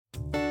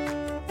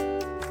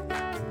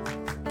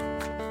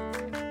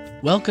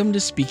Welcome to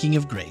Speaking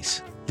of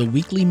Grace, the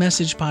weekly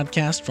message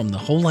podcast from the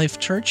Whole Life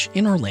Church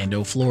in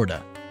Orlando,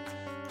 Florida.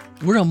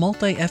 We're a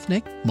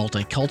multi-ethnic,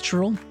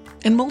 multicultural,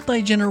 and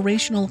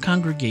multi-generational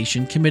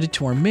congregation committed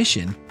to our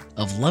mission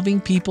of loving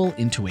people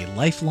into a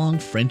lifelong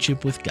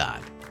friendship with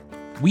God.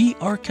 We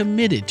are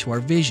committed to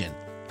our vision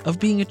of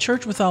being a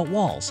church without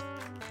walls,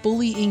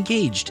 fully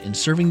engaged in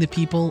serving the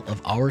people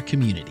of our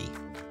community.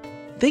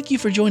 Thank you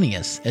for joining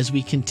us as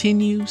we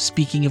continue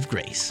Speaking of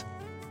Grace.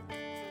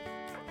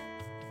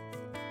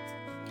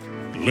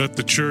 Let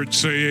the church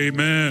say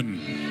amen.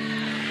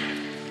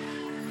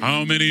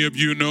 How many of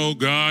you know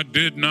God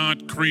did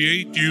not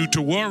create you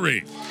to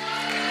worry?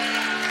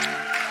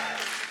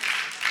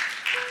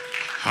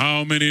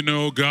 How many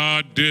know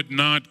God did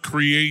not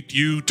create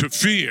you to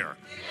fear?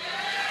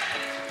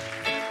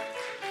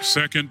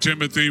 2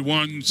 Timothy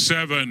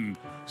 1:7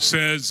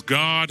 says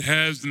God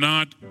has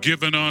not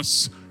given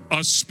us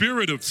a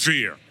spirit of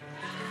fear,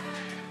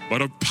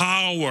 but of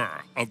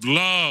power, of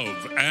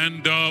love,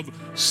 and of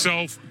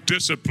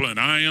self-discipline.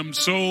 I am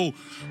so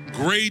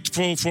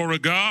grateful for a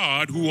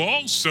God who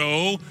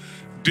also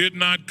did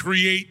not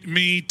create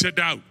me to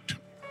doubt.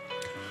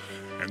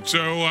 And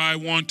so I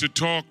want to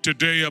talk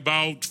today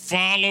about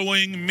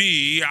following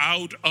me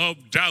out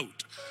of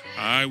doubt.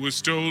 I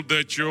was told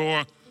that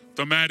your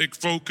thematic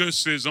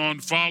focus is on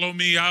follow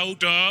me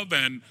out of,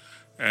 and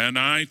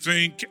I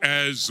think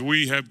as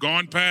we have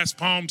gone past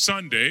Palm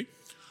Sunday,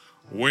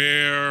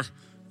 where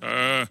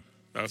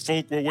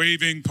folk were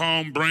waving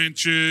palm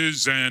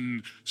branches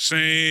and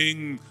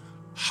saying,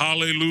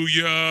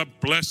 hallelujah,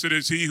 blessed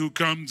is he who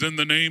comes in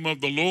the name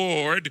of the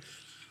Lord.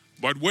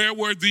 But where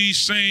were these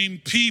same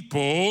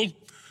people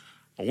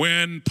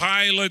when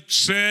Pilate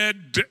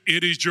said,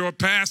 it is your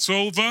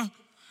Passover,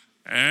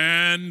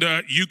 and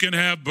you can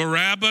have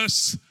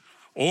Barabbas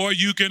or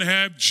you can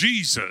have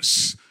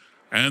Jesus?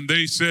 And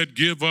they said,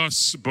 give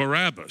us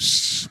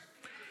Barabbas.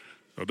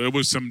 So there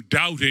was some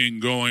doubting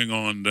going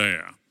on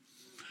there.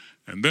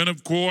 And then,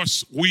 of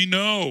course, we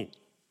know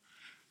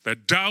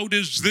that doubt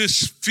is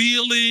this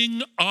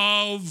feeling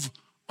of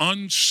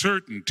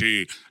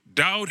uncertainty.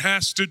 Doubt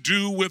has to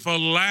do with a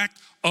lack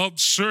of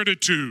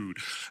certitude.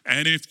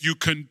 And if you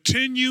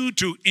continue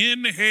to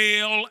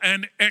inhale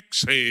and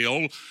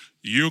exhale,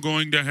 you're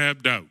going to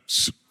have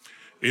doubts.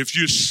 If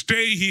you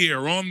stay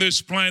here on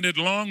this planet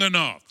long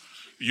enough,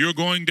 you're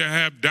going to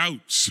have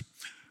doubts.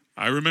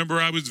 I remember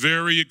I was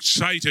very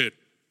excited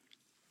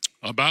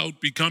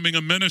about becoming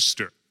a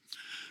minister.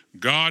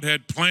 God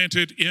had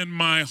planted in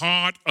my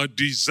heart a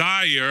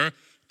desire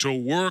to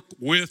work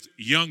with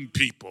young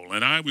people,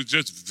 and I was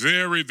just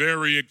very,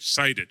 very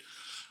excited.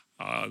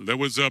 There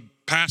was a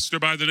pastor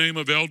by the name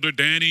of Elder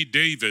Danny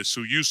Davis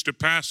who used to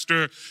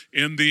pastor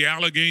in the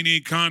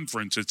Allegheny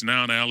Conference. It's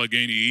now in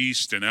Allegheny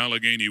East and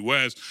Allegheny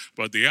West,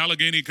 but the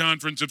Allegheny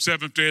Conference of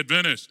Seventh-day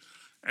Adventists.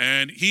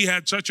 And he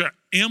had such an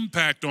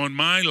impact on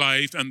my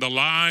life and the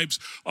lives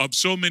of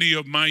so many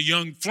of my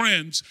young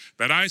friends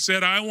that I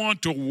said, I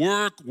want to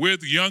work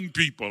with young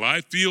people. I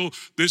feel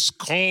this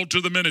call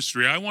to the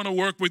ministry. I want to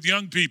work with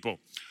young people.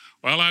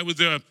 Well, I was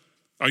a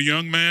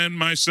young man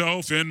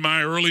myself in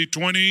my early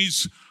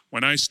 20s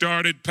when I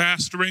started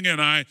pastoring,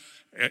 and I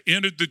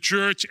entered the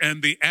church,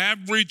 and the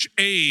average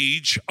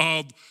age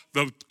of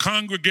the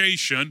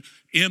congregation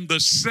in the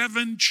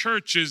 7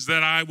 churches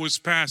that I was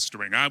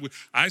pastoring.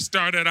 I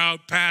started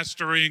out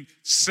pastoring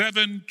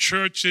 7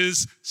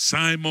 churches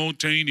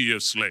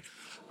simultaneously.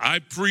 I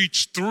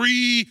preached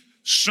 3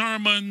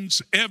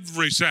 sermons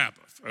every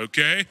Sabbath,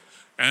 okay?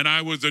 And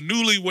I was a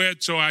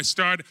newlywed, so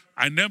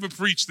I never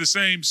preached the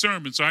same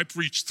sermon. So I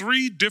preached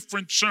 3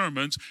 different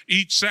sermons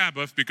each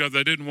Sabbath because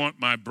I didn't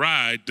want my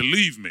bride to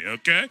leave me,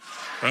 okay?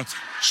 But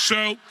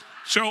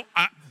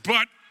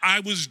I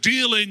was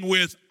dealing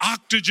with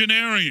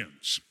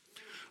octogenarians.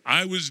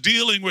 I was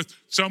dealing with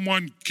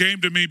someone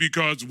came to me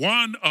because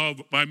one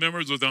of my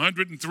members was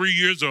 103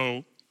 years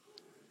old,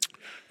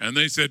 and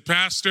they said,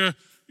 Pastor,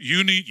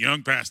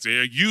 young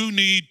pastor, you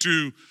need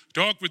to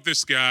talk with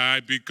this guy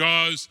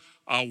because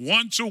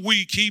once a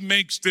week he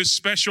makes this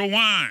special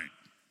wine,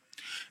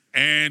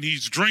 and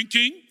he's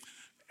drinking,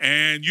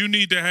 and you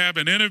need to have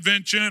an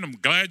intervention. I'm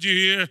glad you're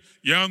here,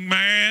 young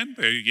man.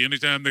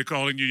 Anytime they're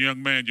calling you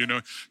young man,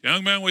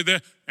 young man with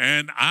that.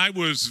 And I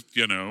was,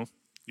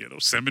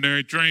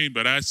 seminary trained,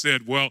 but I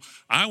said, well,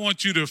 I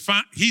want you to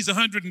find, he's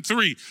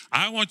 103.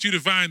 I want you to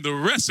find the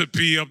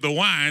recipe of the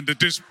wine that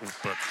this,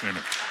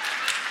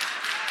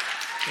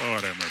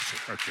 Lord have mercy,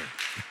 okay.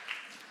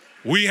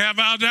 We have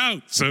our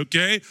doubts,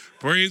 okay?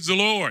 Praise the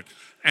Lord.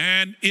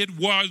 And it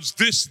was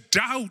this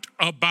doubt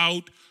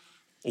about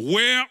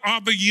where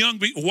are the young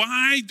people?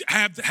 Why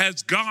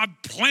has God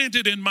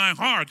planted in my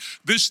heart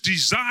this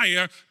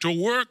desire to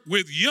work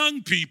with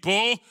young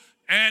people?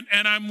 And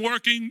I'm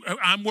working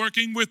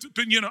with,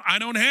 I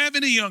don't have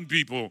any young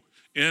people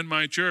in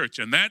my church.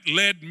 And that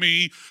led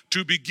me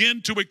to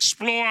begin to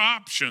explore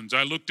options.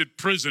 I looked at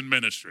prison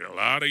ministry, a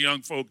lot of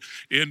young folk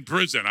in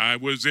prison. I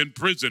was in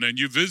prison and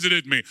you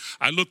visited me.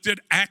 I looked at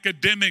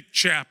academic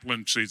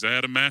chaplaincies. I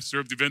had a Master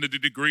of Divinity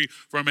degree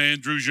from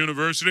Andrews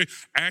University.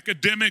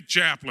 Academic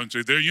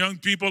chaplaincy, there are young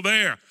people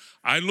there.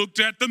 I looked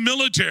at the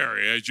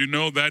military. As you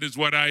know, that is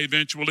what I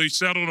eventually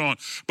settled on.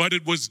 But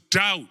it was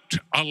doubt,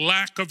 a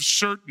lack of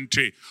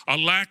certainty, a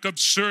lack of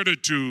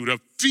certitude, a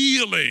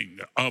feeling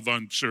of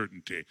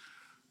uncertainty.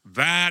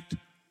 That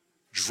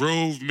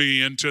drove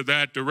me into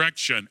that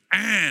direction.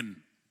 And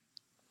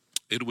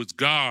it was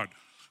God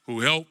who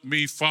helped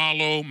me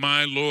follow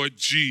my Lord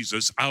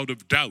Jesus out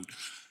of doubt.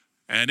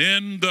 And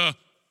in the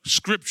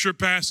scripture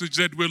passage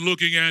that we're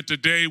looking at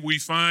today, we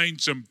find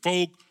some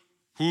folk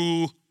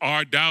who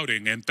are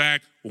doubting. In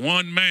fact,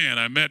 one man,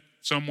 I met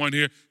someone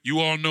here,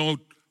 you all know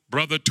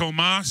Brother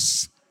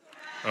Tomas?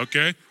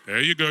 Okay,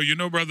 there you go. You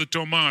know Brother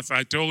Tomas.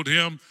 I told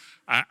him,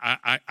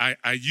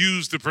 I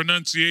used the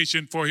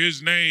pronunciation for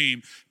his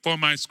name for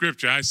my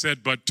scripture. I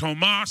said, but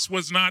Tomas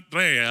was not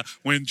there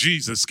when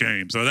Jesus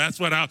came. So that's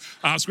what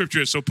our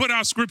scripture is. So put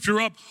our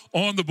scripture up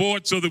on the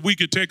board so that we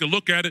could take a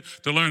look at it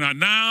to learn our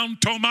noun,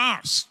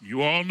 Tomas.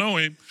 You all know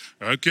him,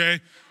 okay?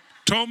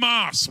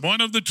 Tomas, one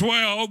of the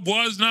 12,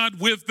 was not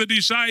with the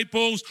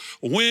disciples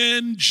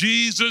when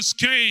Jesus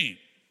came.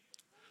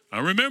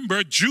 Now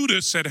remember,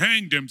 Judas had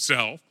hanged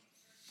himself.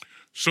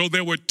 So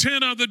there were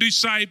 10 other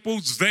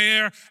disciples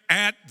there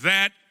at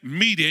that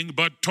meeting,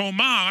 but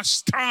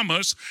Thomas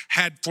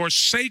had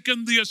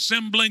forsaken the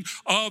assembling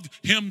of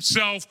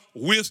himself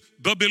with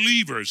the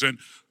believers. And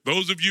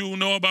those of you who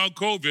know about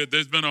COVID,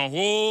 there's been a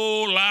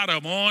whole lot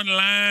of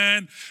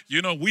online,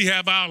 we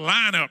have our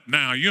lineup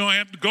now. You don't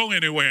have to go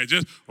anywhere.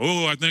 Just,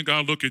 I think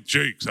I'll look at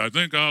Jake's. I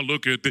think I'll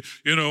look at,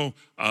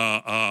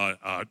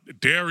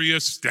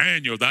 Darius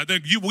Daniels. I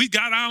think we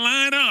got our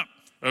lineup,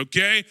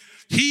 okay?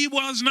 He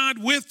was not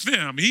with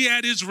them. He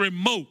had his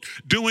remote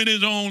doing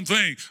his own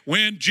thing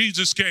when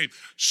Jesus came.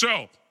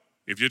 So,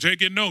 if you're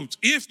taking notes,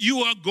 if you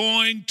are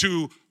going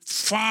to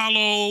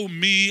follow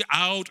me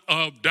out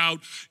of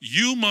doubt,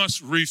 you must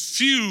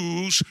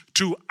refuse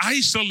to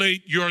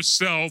isolate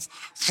yourself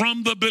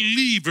from the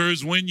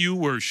believers when you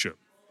worship.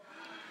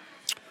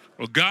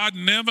 Well, God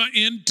never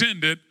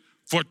intended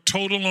for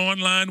total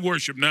online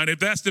worship. Now, if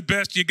that's the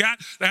best you got,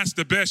 that's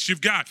the best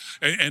you've got.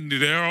 And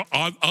there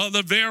are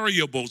other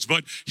variables.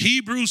 But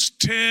Hebrews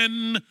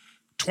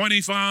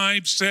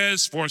 10:25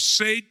 says,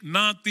 forsake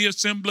not the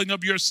assembling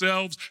of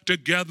yourselves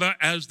together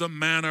as the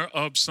manner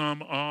of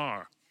some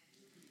are.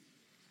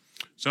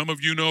 Some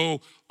of you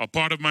know a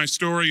part of my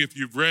story if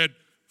you've read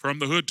From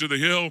the Hood to the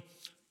Hill.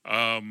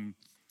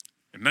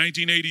 In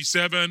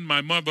 1987,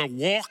 my mother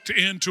walked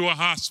into a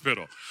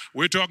hospital.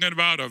 We're talking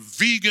about a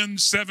vegan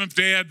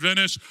Seventh-day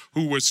Adventist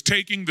who was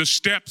taking the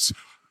steps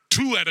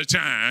 2 at a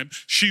time.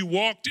 She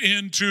walked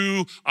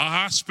into a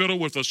hospital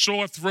with a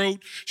sore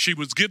throat. She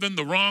was given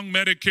the wrong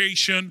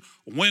medication,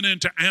 went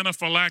into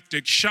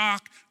anaphylactic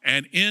shock,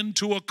 and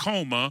into a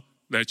coma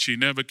that she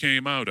never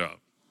came out of.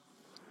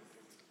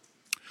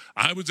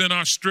 I was in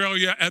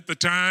Australia at the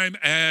time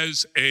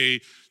as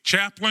a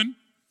chaplain.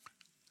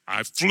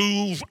 I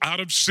flew out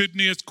of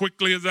Sydney as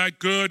quickly as I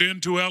could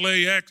into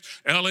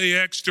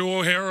LAX to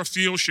O'Hara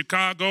Field,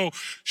 Chicago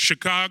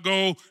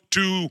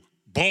to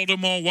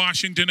Baltimore,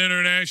 Washington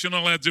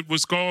International, as it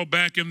was called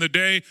back in the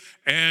day.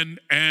 And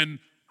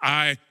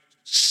I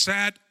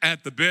sat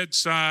at the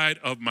bedside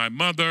of my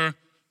mother,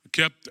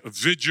 kept a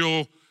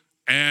vigil,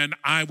 and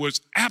I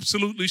was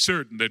absolutely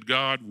certain that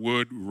God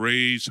would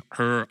raise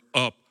her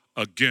up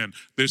again.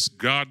 This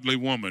godly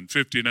woman,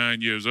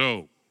 59 years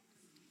old.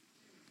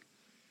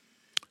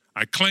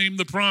 I claim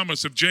the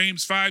promise of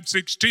James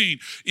 5:16.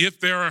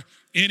 If there are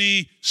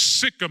any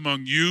sick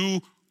among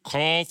you,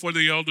 call for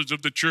the elders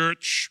of the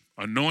church,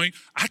 anoint.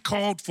 I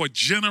called for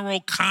general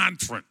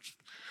conference.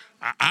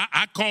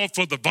 I called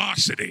for the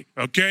varsity,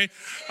 okay?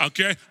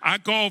 I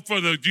called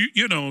for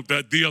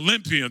the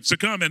Olympians to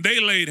come, and they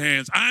laid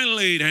hands. I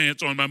laid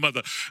hands on my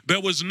mother. There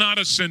was not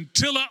a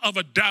scintilla of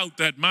a doubt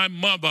that my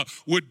mother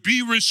would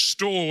be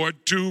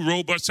restored to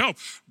robust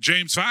health.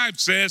 James 5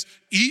 says,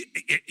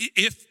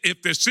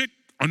 if they're sick,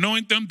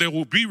 anoint them, they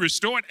will be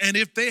restored. And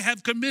if they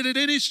have committed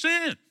any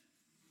sin,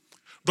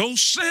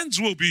 those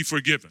sins will be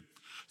forgiven.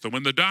 So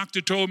when the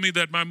doctor told me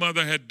that my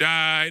mother had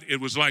died,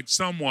 it was like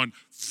someone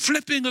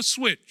flipping a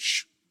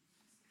switch.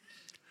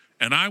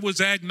 And I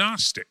was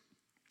agnostic,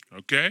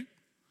 okay?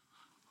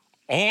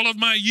 All of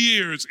my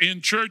years in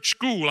church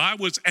school, I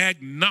was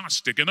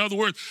agnostic. In other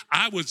words,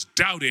 I was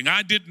doubting.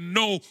 I didn't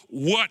know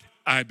what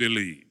I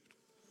believed.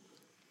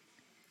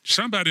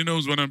 Somebody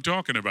knows what I'm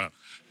talking about.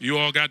 You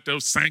all got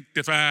those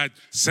sanctified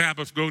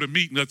Sabbath go to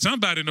meeting.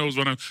 Somebody knows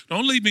what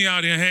don't leave me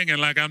out here hanging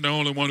like I'm the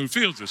only one who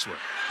feels this way.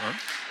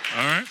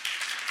 All right?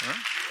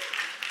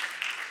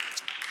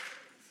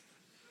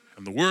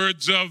 And the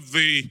words of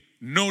the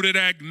noted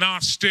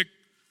agnostic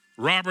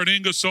Robert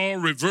Ingersoll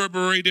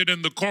reverberated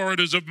in the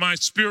corridors of my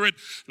spirit.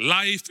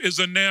 Life is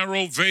a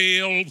narrow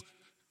veil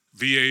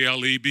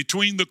VALE,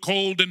 between the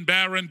cold and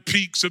barren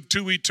peaks of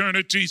two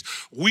eternities,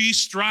 we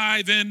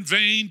strive in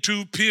vain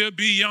to peer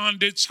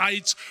beyond its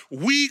heights.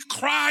 We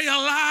cry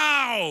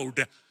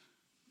aloud,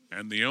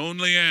 and the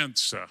only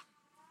answer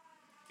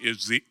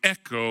is the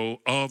echo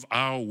of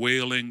our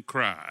wailing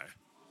cry.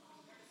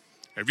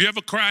 Have you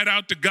ever cried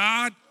out to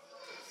God,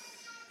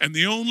 and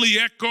the only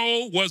answer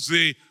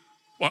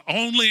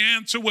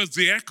was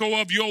the echo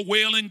of your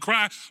wailing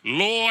cry?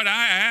 Lord,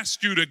 I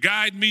ask you to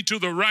guide me to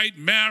the right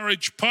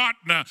marriage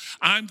partner.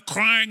 I'm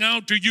crying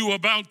out to you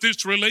about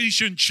this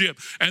relationship,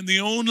 and the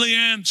only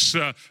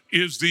answer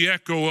is the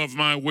echo of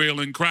my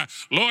wailing cry.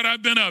 Lord,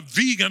 I've been a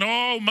vegan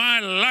all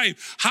my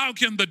life. How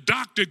can the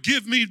doctor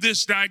give me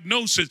this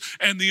diagnosis?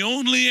 And the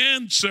only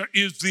answer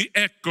is the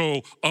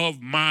echo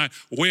of my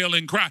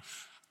wailing cry.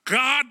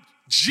 God,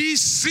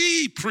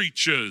 GC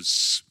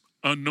preachers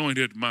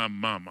anointed my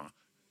mama,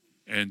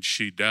 and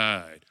she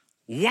died.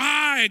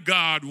 Why,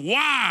 God,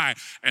 why?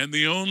 And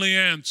the only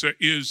answer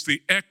is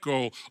the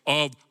echo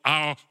of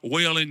our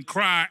wailing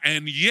cry.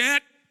 And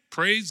yet,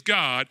 praise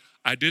God,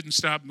 I didn't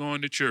stop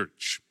going to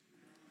church.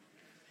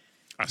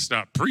 I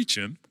stopped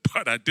preaching,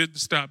 but I didn't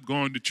stop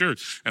going to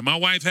church. And my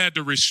wife had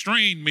to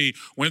restrain me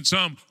when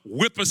some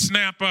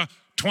whippersnapper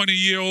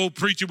 20-year-old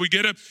preacher would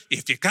get up.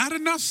 If you got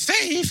enough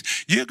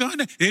faith,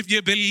 if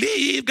you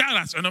believe God.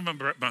 I said, no,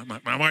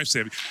 my wife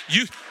said,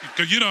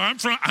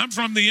 because I'm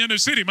from the inner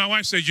city. My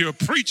wife said, you're a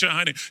preacher,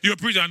 honey. You're a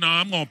preacher. No,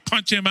 I'm going to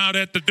punch him out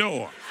at the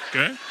door.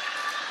 Okay?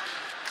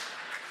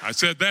 I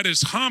said, that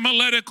is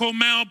homiletical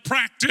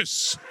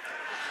malpractice.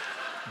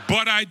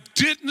 But I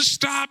didn't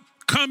stop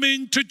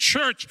coming to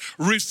church.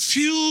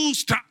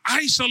 Refuse to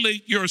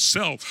isolate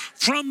yourself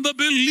from the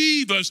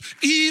believers,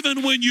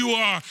 even when you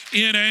are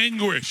in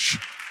anguish.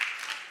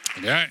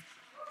 Okay?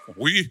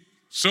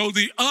 So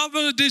the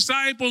other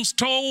disciples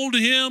told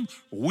him,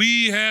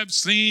 we have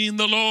seen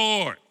the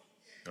Lord.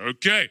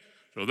 Okay,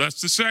 so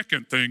that's the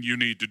second thing you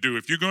need to do.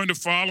 If you're going to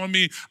follow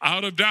me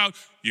out of doubt,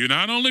 you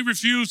not only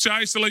refuse to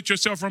isolate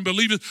yourself from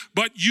believers,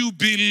 but you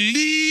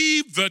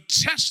believe the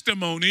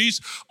testimonies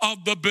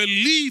of the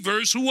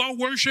believers who are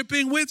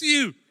worshiping with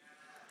you.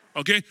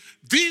 Okay?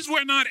 These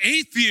were not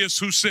atheists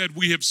who said,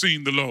 we have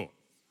seen the Lord.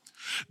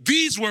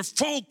 These were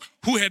folk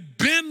who had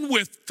been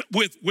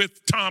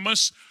with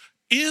Thomas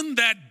in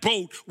that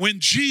boat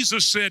when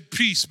Jesus said,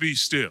 peace be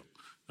still.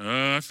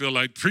 I feel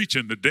like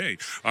preaching today.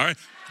 All right?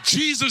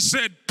 Jesus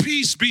said,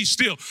 peace be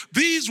still.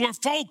 These were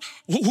folk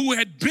who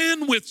had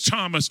been with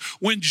Thomas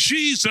when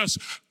Jesus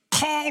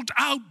called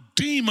out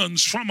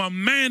demons from a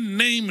man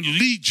named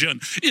Legion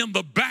in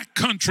the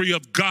backcountry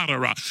of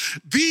Gadara.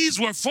 These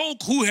were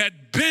folk who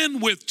had been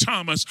with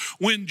Thomas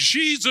when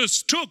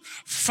Jesus took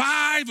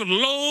 5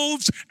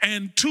 loaves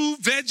and 2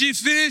 veggie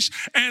fish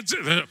and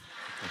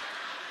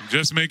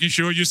just making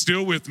sure you're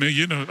still with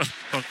me,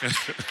 Okay.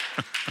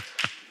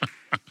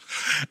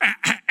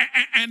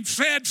 And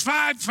fed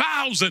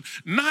 5,000,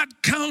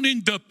 not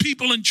counting the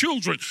people and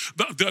children,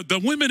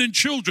 the women and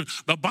children.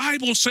 The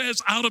Bible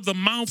says out of the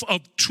mouth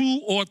of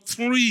 2 or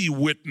 3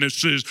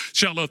 witnesses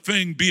shall a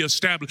thing be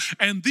established.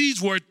 And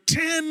these were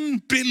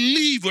 10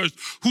 believers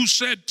who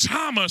said,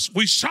 Thomas,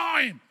 we saw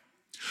him.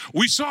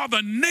 We saw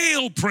the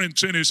nail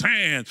prints in his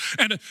hand.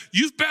 And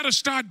you've better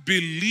start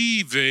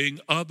believing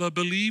other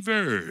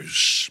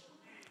believers.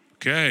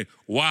 Okay,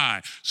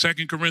 why?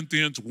 2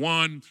 Corinthians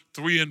 1,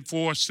 3, and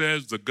 4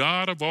 says, the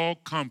God of all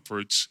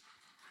comforts,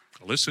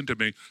 listen to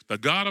me, the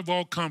God of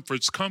all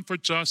comforts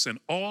comforts us in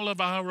all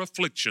of our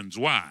afflictions.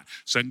 Why?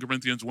 2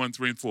 Corinthians 1,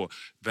 3, and 4,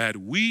 that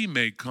we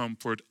may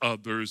comfort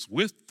others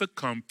with the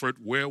comfort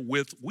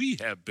wherewith we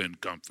have been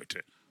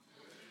comforted.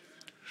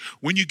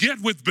 When you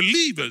get with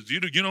believers, you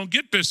don't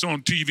get this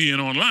on TV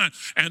and online,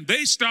 and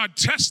they start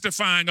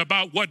testifying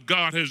about what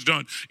God has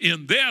done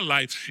in their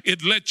life,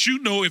 it lets you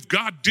know if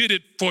God did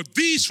it for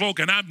these folk,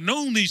 and I've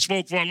known these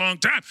folk for a long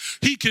time,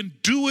 he can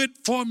do it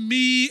for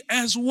me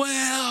as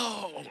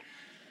well.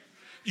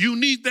 You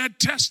need that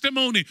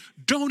testimony.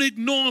 Don't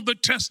ignore the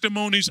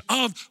testimonies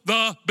of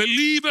the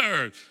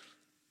believer.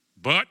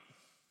 But,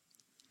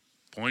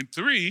 point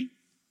 3,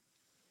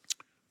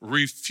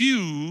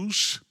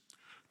 refuse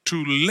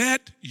to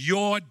let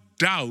your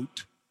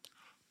doubt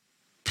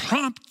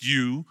prompt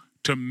you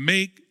to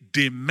make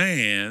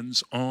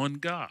demands on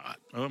God.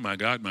 Oh, my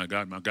God, my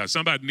God, my God.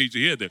 Somebody needs to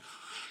hear that.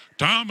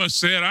 Thomas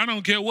said, I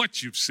don't care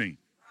what you've seen.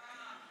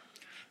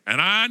 And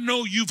I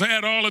know you've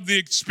had all of the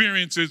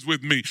experiences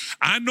with me.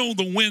 I know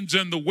the winds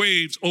and the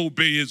waves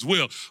obey his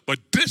will. But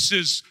this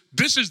is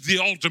the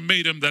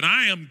ultimatum that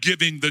I am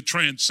giving the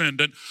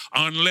transcendent,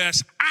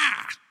 unless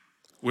I,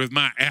 with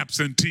my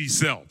absentee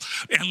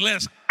self,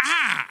 unless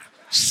I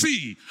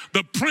see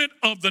the print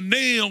of the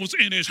nails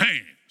in his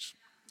hands.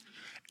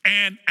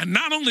 And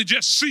not only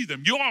just see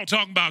them, you're all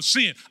talking about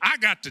seeing. I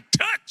got to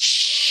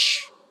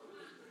touch.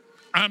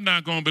 I'm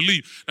not going to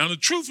believe. Now, the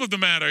truth of the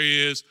matter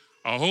is,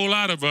 a whole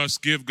lot of us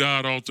give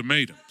God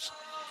ultimatums.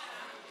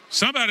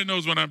 Somebody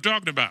knows what I'm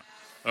talking about,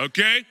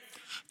 okay?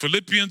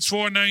 Philippians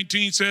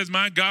 4:19 says,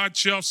 my God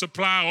shall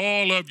supply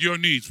all of your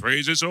needs.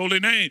 Praise his holy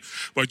name.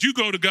 But you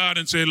go to God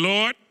and say,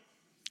 Lord,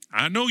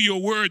 I know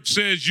your word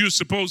says you're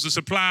supposed to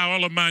supply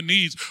all of my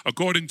needs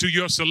according to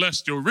your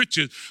celestial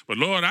riches, but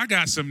Lord, I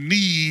got some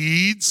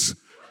needs.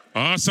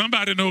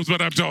 Somebody knows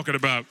what I'm talking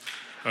about.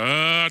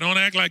 Don't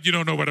act like you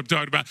don't know what I'm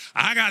talking about.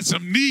 I got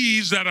some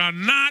needs that are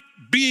not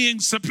being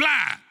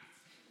supplied.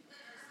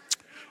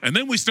 And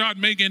then we start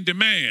making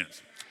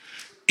demands.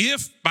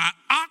 If by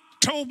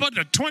October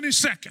the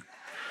 22nd,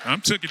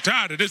 I'm sick and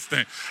tired of this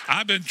thing.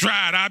 I've been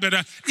tried.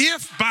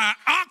 If by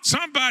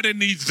somebody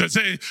needs to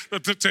say,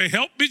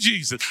 help me,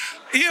 Jesus.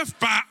 If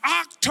by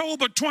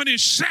October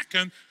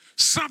 22nd,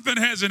 something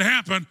hasn't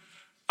happened,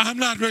 I'm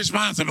not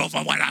responsible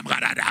for what I'm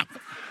going to do.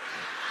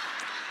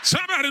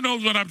 Somebody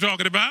knows what I'm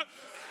talking about.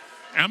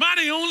 Am I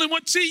the only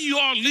one? See, you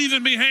all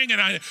leaving me hanging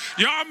out here.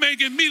 Y'all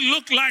making me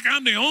look like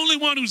I'm the only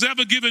one who's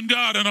ever given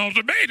God an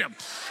ultimatum.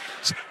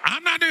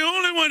 I'm not the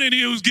only one in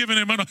here who's giving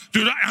him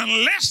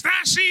unless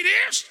I see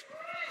this.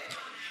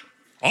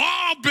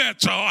 All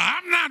bets are,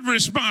 I'm not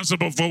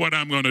responsible for what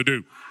I'm going to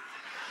do.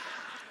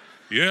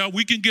 Yeah,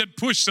 we can get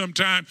pushed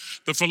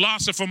sometimes. The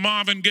philosopher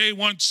Marvin Gaye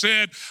once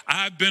said,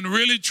 I've been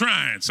really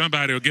trying.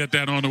 Somebody will get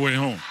that on the way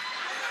home.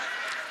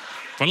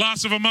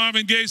 Philosopher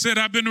Marvin Gaye said,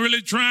 I've been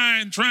really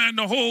trying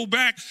to hold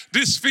back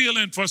this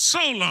feeling for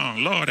so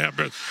long. Lord have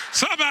mercy.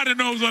 Somebody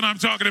knows what I'm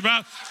talking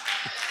about.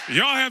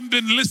 Y'all haven't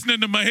been listening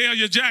to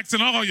Mahalia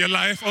Jackson all your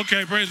life.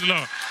 Okay, praise the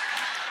Lord.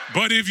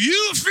 But if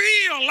you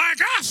feel like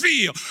I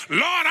feel,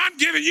 Lord, I'm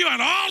giving you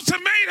an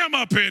ultimatum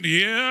up in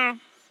here.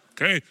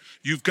 Okay,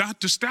 you've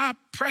got to stop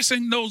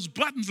pressing those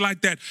buttons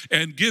like that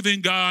and giving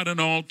God an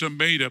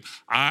ultimatum.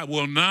 I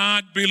will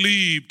not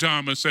believe,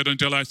 Thomas said,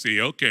 until I see.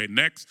 Okay,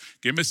 next,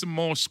 give me some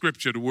more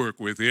scripture to work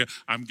with here.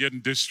 I'm getting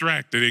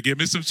distracted here. Give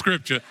me some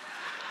scripture.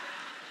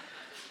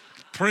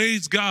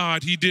 Praise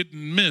God, he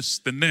didn't miss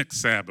the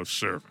next Sabbath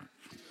service.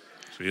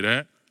 See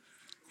that?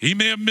 He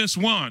may have missed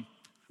one,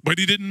 but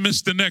he didn't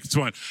miss the next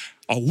one.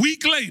 A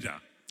week later,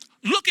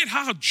 look at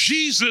how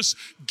Jesus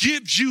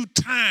gives you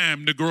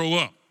time to grow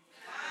up.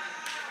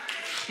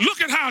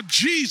 Look at how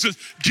Jesus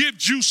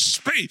gives you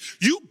space.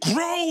 You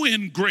grow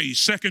in grace,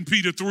 2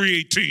 Peter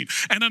 3:18,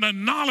 and in the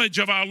knowledge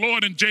of our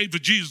Lord and Savior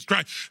Jesus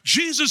Christ.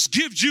 Jesus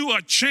gives you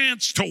a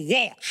chance to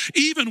walk,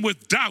 even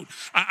with doubt.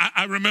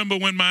 I remember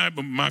when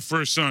my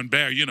first son,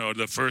 Barry,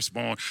 the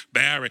firstborn,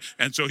 Barry,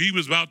 and so he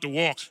was about to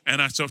walk,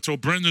 and so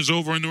Brenda's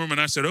over in the room, and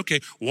I said,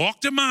 okay,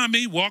 walk to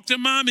mommy, walk to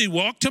mommy,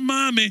 walk to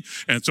mommy.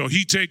 And so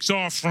he takes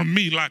off from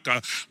me like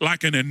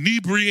an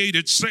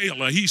inebriated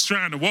sailor. He's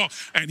trying to walk,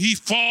 and he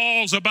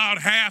falls about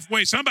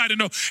halfway. Somebody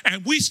know.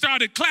 And we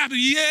started clapping.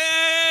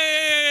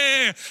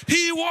 Yeah,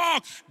 he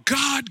walked.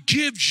 God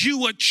gives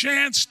you a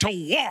chance to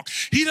walk.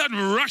 He doesn't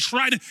rush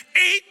right in.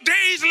 8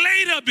 days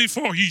later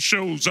before he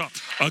shows up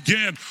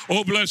again.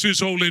 Oh, bless his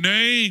holy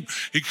name.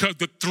 He comes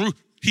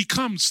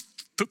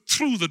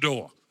through the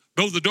door.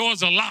 Though the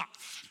doors are locked.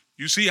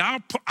 You see,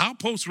 our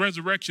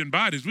post-resurrection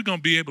bodies, we're going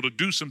to be able to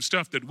do some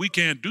stuff that we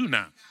can't do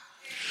now.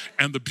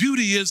 And the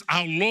beauty is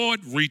our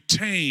Lord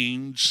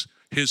retains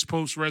his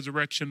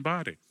post-resurrection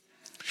body.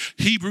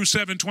 Hebrews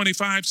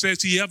 7:25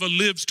 says he ever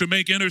lives to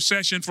make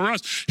intercession for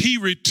us. He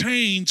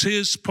retains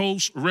his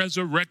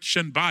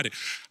post-resurrection body.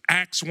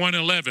 Acts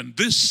 1:11,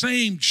 this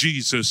same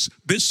Jesus,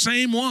 this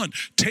same one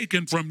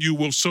taken from you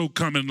will so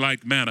come in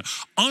like manner.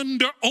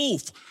 Under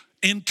oath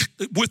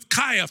with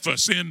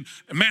Caiaphas in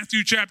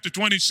Matthew chapter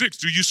 26,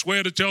 do you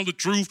swear to tell the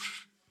truth,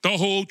 the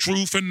whole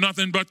truth, and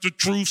nothing but the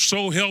truth,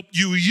 so help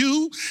you?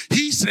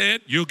 He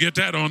said, you'll get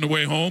that on the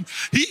way home.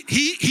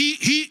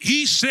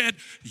 He said,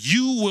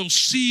 you will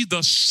see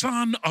the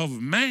Son of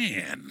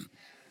Man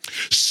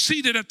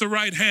seated at the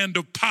right hand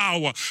of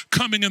power,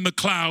 coming in the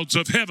clouds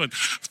of heaven.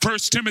 1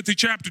 Timothy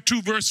chapter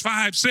 2, verse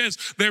 5 says,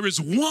 there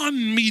is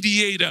one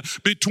mediator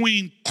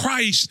between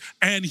Christ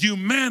and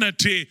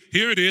humanity.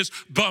 Here it is,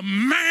 the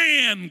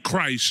man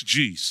Christ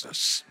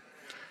Jesus.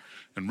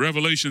 In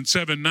Revelation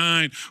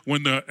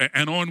 7:9,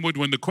 and onward,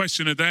 when the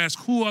question is asked,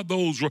 who are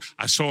those?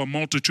 I saw a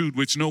multitude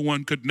which no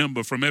one could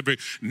number, from every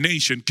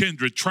nation,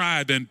 kindred,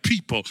 tribe, and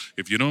people.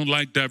 If you don't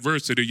like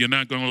diversity, you're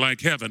not going to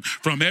like heaven.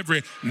 From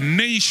every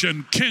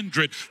nation,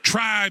 kindred,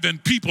 tribe,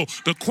 and people.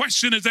 The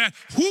question is asked,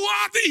 who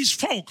are these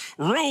folk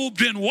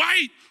robed in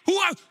white?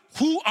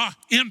 Who are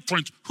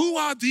inference? Who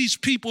are these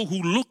people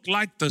who look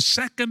like the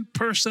second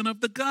person of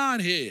the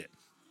Godhead?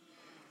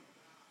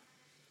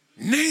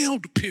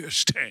 Nailed,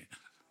 pierced hands.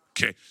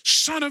 Okay,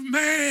 Son of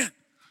Man.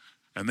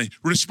 And the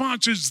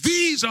response is,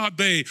 these are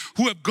they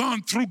who have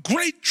gone through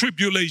great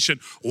tribulation,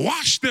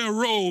 washed their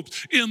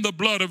robes in the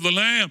blood of the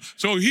Lamb.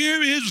 So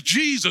here is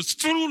Jesus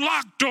through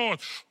locked doors,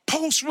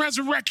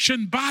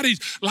 post-resurrection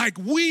bodies like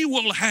we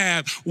will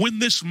have when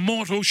this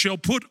mortal shall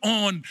put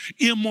on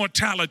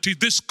immortality.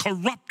 This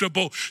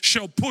corruptible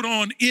shall put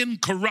on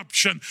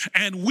incorruption,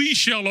 and we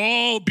shall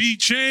all be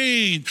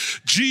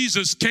changed.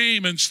 Jesus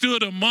came and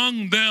stood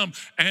among them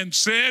and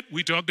said,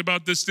 we talked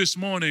about this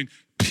morning,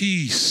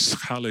 peace,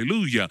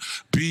 hallelujah,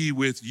 be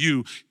with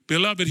you.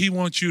 Beloved, he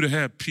wants you to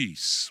have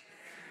peace.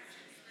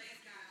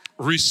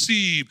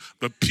 Receive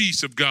the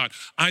peace of God.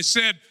 I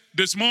said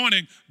this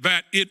morning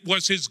that it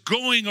was his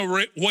going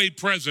away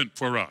present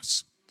for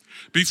us.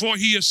 Before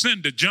he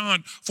ascended,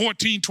 John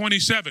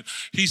 14:27,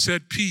 he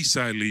said, peace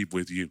I leave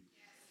with you.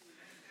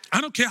 I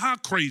don't care how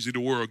crazy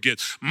the world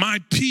gets. My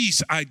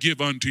peace I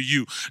give unto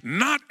you.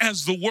 Not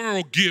as the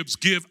world gives,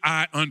 give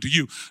I unto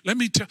you. Let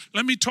me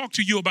talk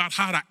to you about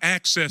how to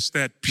access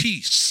that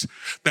peace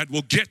that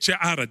will get you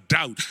out of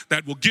doubt,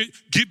 that will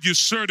give you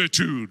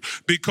certitude.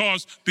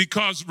 Because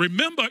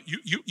remember,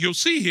 you'll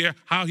see here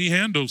how he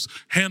handles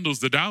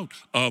the doubt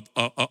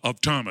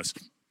of Thomas.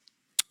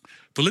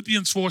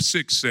 Philippians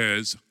 4:6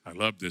 says, I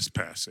love this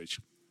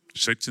passage,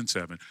 6 and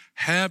 7,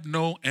 have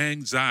no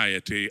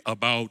anxiety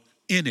about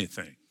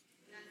anything.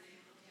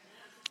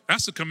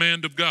 That's the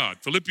command of God.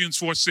 Philippians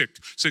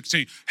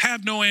 4:16.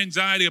 Have no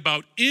anxiety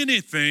about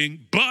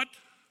anything, but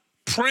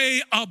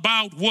pray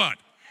about what?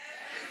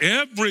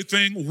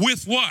 Everything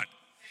with what?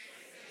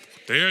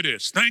 There it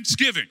is.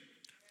 Thanksgiving.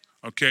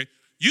 Okay.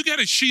 You get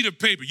a sheet of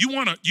paper. You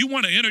want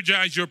to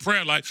energize your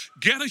prayer life.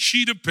 Get a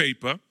sheet of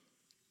paper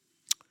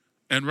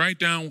and write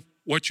down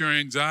what your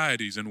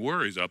anxieties and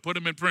worries are. Put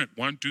them in print.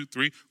 1, 2,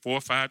 3, 4,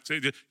 5,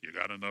 6. You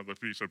got another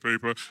piece of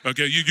paper.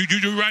 Okay.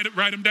 You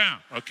write them down.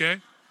 Okay.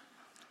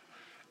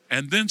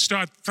 And then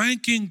start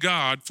thanking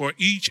God for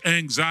each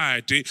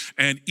anxiety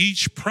and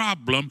each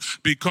problem,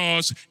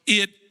 because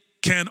it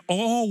can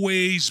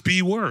always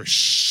be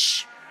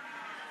worse.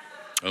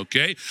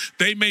 Okay?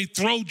 They may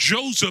throw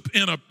Joseph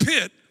in a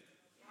pit,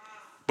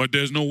 but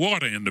there's no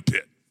water in the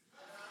pit.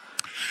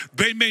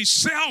 They may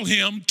sell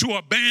him to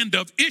a band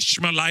of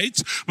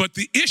Ishmaelites, but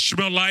the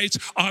Ishmaelites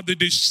are the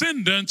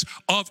descendants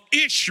of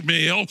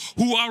Ishmael,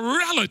 who are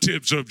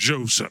relatives of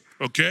Joseph.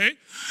 Okay?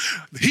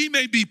 He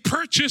may be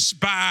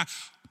purchased by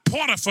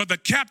Potiphar, the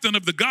captain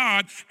of the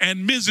guard,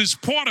 and Mrs.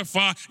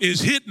 Potiphar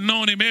is hitting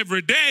on him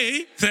every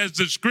day, says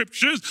the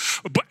scriptures,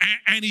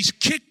 and he's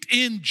kicked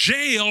in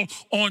jail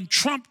on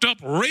trumped up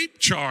rape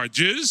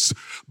charges.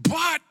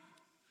 But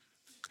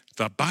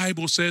the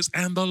Bible says,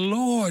 and the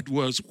Lord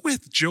was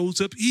with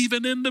Joseph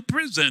even in the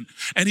prison,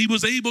 and he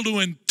was able to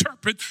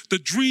interpret the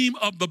dream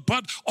of the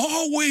bud,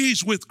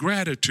 always with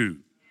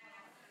gratitude.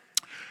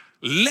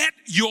 Let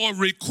your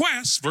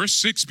requests, verse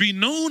 6, be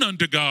known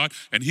unto God.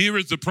 And here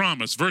is the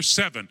promise, verse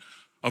 7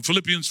 of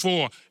Philippians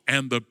 4,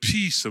 and the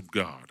peace of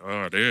God.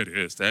 Oh, there it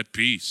is, that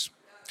peace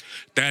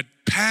that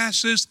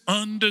passes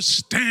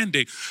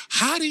understanding.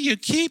 How do you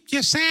keep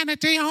your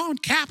sanity on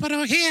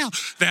Capitol Hill?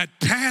 That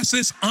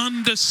passes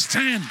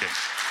understanding.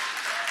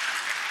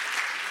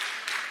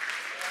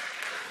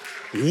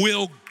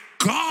 Will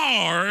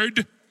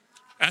guard.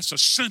 That's a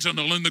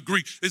sentinel in the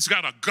Greek. It's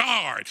got a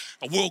guard.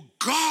 Will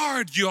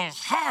guard your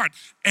heart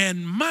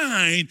and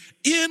mind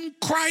in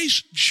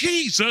Christ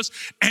Jesus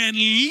and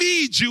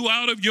lead you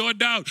out of your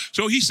doubt.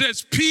 So he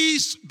says,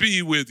 peace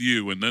be with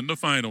you. And then the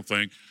final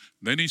thing,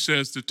 then he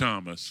says to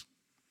Thomas,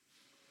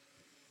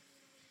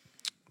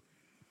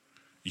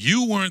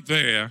 you weren't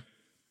there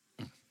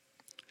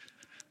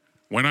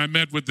when I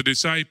met with the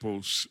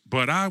disciples,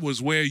 but I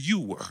was where you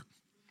were.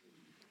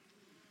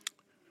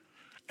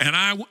 And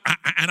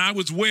I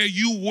was where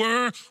you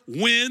were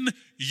when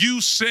you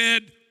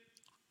said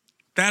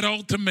that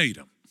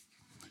ultimatum.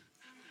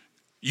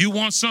 You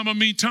want some of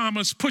me,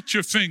 Thomas? Put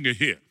your finger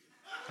here.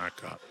 My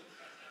God.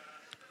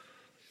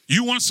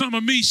 You want some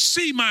of me?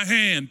 See my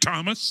hand,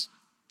 Thomas.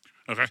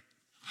 Okay.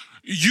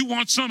 You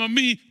want some of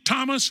me,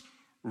 Thomas?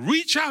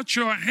 Reach out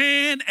your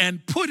hand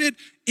and put it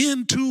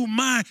into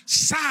my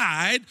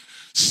side.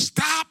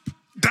 Stop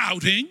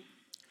doubting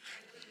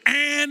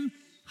and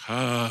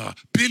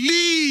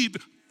believe.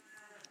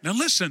 Now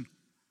listen,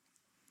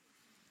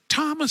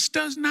 Thomas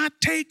does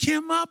not take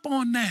him up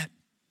on that.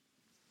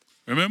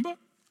 Remember?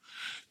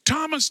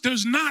 Thomas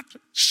does not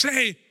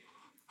say,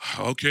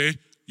 okay,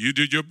 you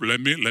did your,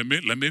 let me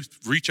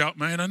reach out,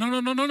 man.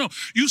 No.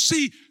 You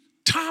see,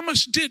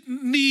 Thomas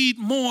didn't need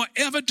more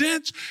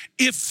evidence.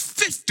 If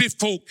 50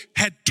 folk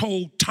had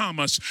told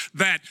Thomas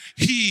that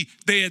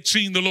they had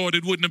seen the Lord,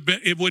 it wouldn't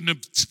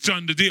have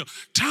done the deal.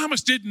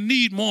 Thomas didn't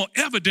need more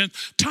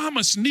evidence.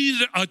 Thomas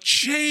needed a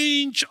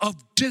change of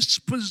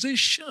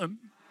disposition.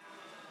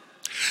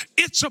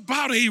 It's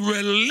about a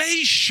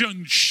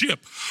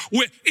relationship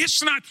where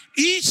it's not.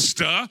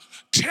 Easter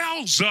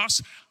tells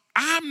us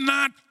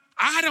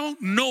I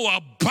don't know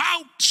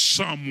about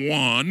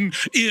someone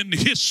in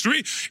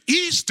history.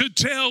 Easter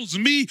tells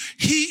me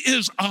he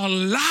is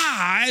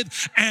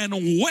alive and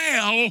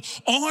well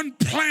on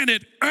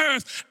planet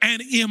Earth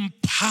and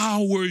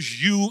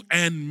empowers you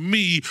and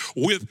me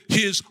with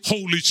his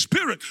Holy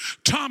Spirit.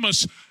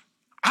 Thomas,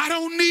 I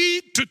don't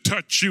need to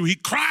touch you. He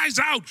cries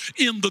out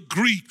in the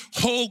Greek,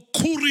 ho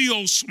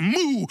kurios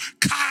mu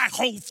kai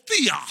ho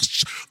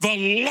theos,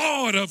 the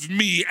Lord of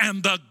me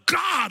and the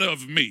God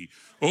of me.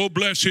 Oh,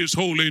 bless his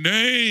holy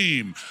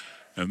name.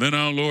 And then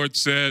our Lord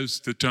says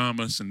to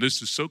Thomas, and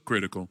this is so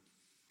critical,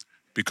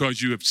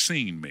 because you have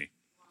seen me.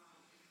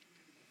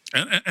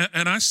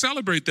 And I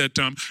celebrate that,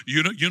 Tom.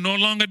 You're no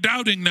longer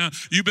doubting now.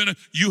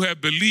 You have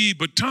believed.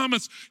 But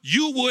Thomas,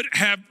 you would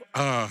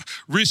have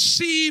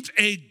received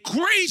a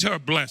greater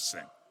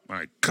blessing.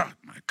 My God.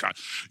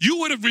 You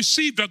would have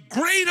received a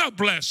greater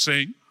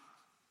blessing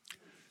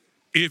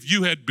if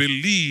you had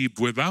believed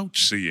without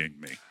seeing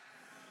me.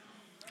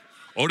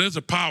 Oh, there's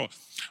a power.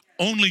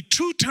 Only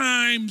 2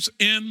 times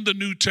in the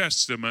New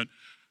Testament,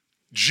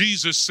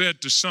 Jesus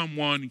said to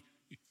someone,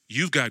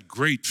 you've got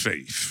great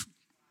faith.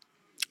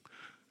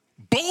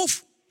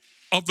 Both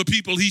of the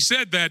people he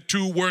said that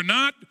to were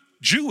not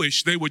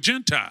Jewish, they were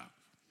Gentile.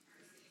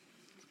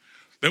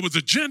 There was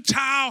a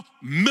Gentile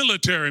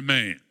military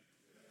man.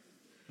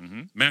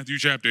 Matthew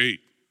chapter 8.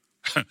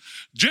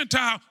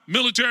 Gentile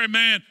military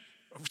man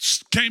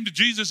came to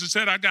Jesus and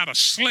said, I got a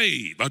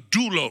slave, a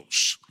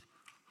doulos,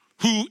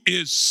 who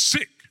is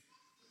sick.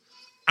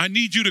 I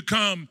need you to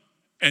come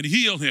and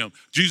heal him.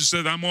 Jesus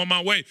said, I'm on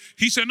my way.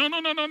 He said,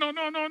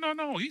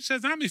 no. He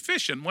says, I'm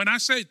efficient. When I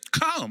say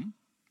come,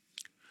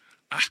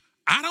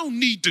 I don't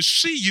need to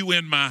see you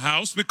in my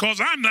house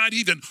because I'm not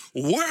even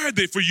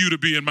worthy for you to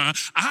be in my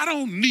house. I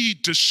don't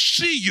need to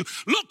see you.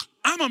 Look,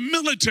 I'm a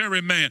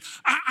military man.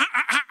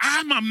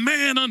 I'm a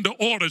man under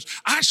orders.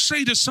 I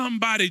say to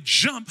somebody,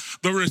 jump.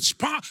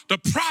 The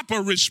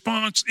proper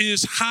response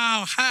is,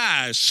 how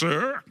high,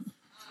 sir?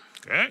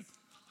 Okay.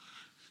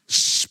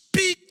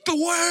 Speak the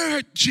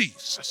word,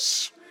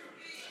 Jesus.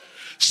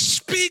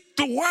 Speak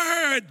the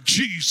word,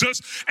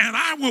 Jesus, and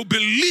I will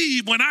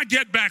believe when I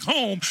get back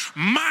home,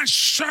 my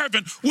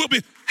servant will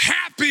be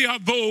happy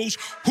of those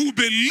who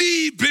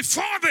believe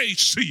before they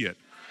see it.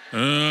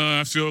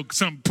 I feel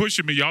something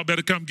pushing me. Y'all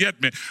better come get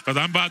me because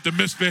I'm about to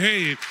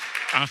misbehave.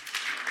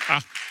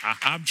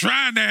 I'm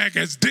trying to act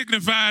as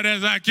dignified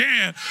as I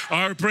can.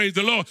 All right, praise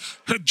the Lord.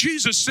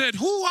 Jesus said,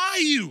 who are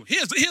you?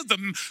 Here's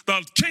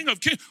the King of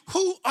Kings.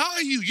 Who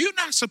are you? You're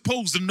not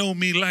supposed to know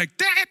me like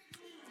that.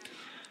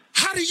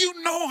 How do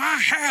you know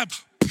I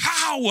have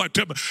power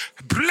to?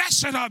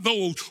 Blessed are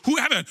those who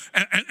have it.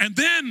 And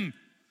then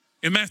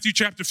in Matthew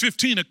chapter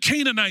 15, a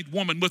Canaanite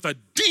woman with a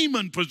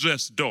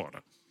demon-possessed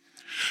daughter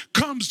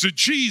comes to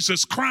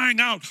Jesus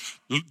crying out,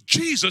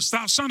 Jesus,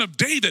 thou son of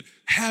David,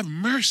 have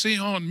mercy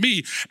on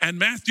me. And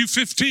Matthew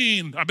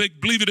 15, I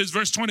believe it is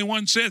verse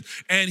 21 says,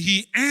 and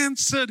he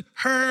answered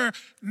her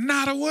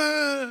not a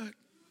word.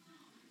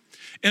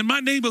 In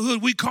my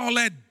neighborhood, we call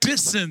that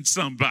dissing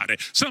somebody.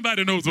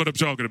 Somebody knows what I'm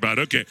talking about.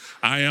 Okay,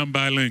 I am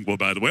bilingual,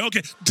 by the way.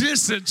 Okay,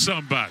 dissing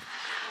somebody.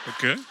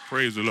 Okay,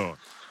 praise the Lord.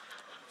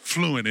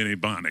 Fluent in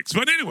Ebonics.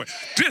 But anyway,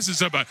 dissing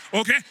somebody.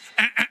 Okay,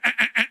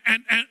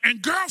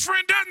 and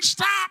girlfriend doesn't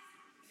stop.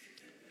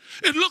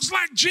 It looks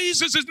like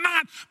Jesus is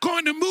not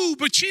going to move,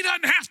 but she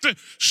doesn't have to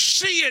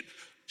see it.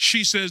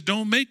 She says,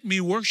 don't make me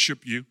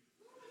worship you.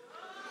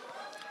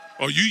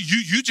 Or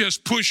you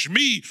just push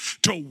me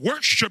to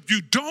worship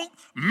you. Don't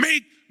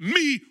make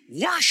me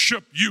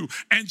worship you.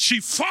 And she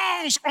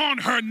falls on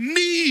her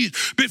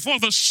knees before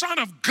the Son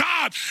of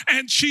God.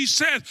 And she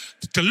says,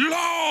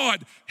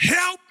 Lord,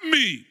 help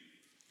me.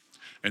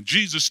 And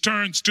Jesus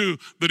turns to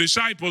the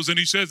disciples and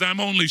he says, I'm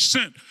only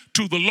sent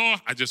to the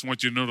Lord. I just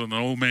want you to know that an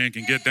old man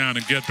can get down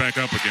and get back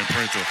up again.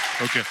 Praise the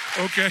Lord.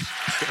 Okay.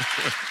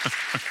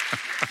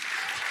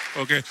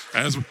 Okay,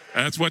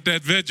 that's what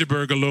that veggie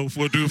burger loaf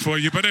will do for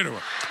you. But anyway,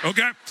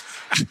 okay.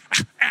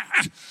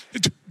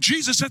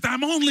 Jesus said,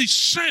 I'm only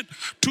sent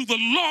to the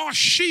lost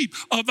sheep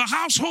of the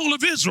household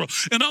of Israel.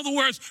 In other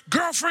words,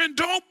 girlfriend,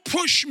 don't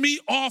push me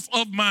off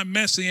of my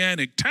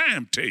messianic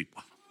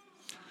timetable.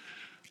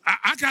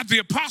 I got the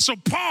Apostle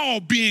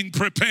Paul being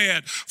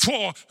prepared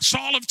for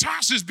Saul of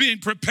Tarsus being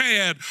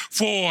prepared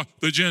for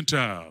the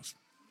Gentiles.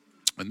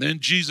 And then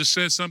Jesus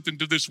says something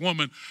to this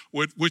woman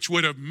which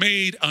would have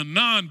made a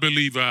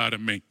non-believer out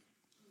of me.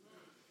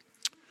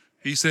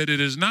 He said, it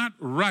is not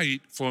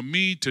right for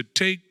me to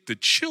take the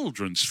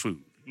children's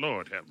food,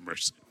 Lord have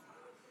mercy,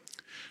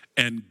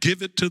 and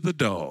give it to the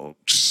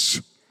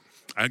dogs.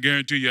 I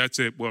guarantee you, I'd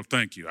say, well,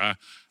 thank you. I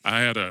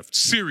had a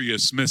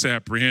serious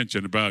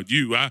misapprehension about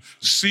you. I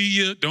see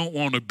you, don't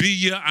want to be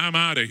you, I'm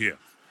out of here.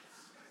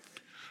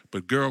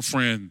 But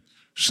girlfriend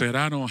said,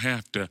 I don't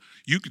have to.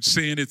 You could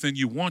say anything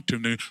you want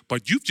to,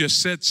 but you've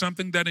just said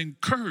something that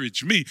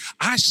encouraged me.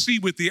 I see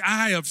with the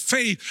eye of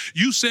faith.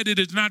 You said it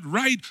is not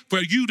right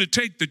for you to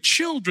take the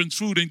children's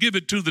food and give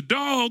it to the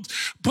dogs,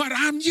 but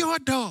I'm your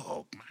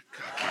dog. My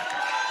God.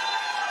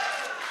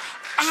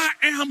 I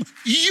am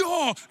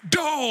your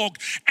dog.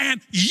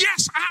 And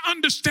yes, I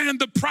understand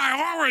the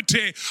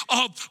priority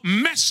of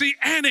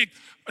messianic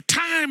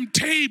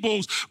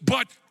timetables,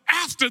 but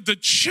after the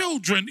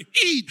children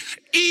eat,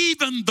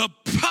 even the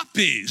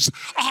puppies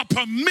are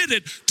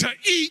permitted to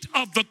eat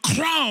of the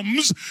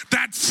crumbs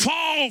that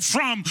fall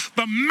from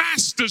the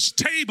master's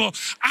table.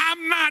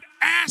 I'm not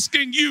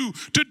asking you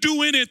to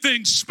do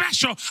anything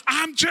special.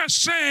 I'm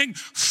just saying,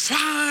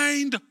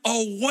 find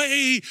a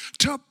way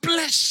to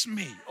bless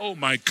me. Oh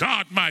my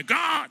God, my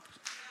God.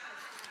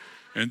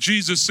 And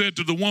Jesus said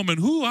to the woman,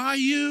 who are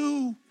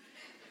you?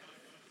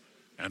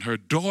 And her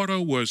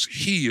daughter was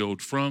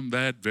healed from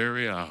that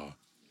very hour.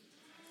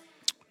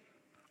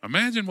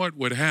 Imagine what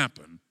would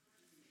happen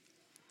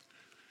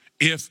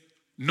if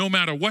no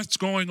matter what's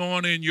going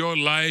on in your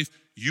life,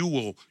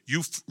 you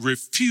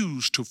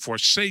refuse to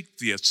forsake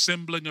the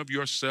assembling of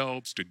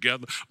yourselves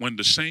together when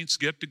the saints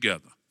get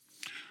together.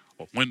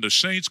 when the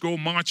saints go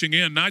marching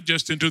in, not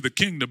just into the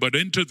kingdom, but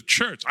into the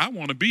church. I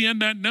want to be in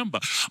that number.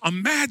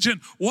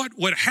 Imagine what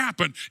would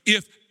happen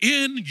if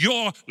in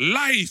your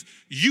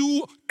life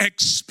you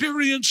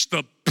experience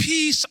the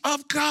peace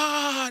of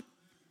God,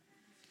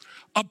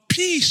 a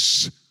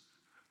peace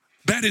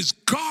that is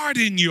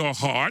guarding your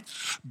heart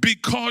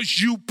because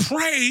you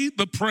pray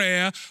the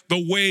prayer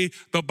the way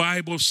the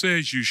Bible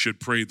says you should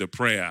pray the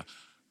prayer.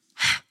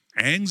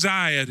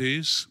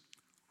 Anxieties,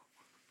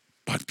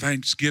 but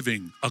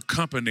thanksgiving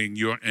accompanying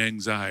your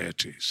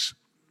anxieties,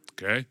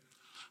 okay?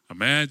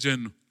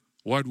 Imagine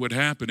what would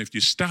happen if you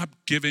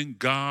stopped giving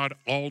God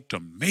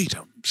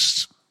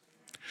ultimatums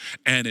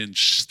and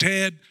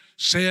instead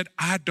said,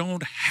 I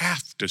don't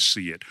have to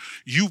see it.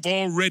 You've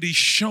already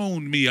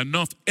shown me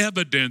enough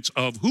evidence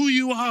of who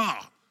you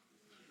are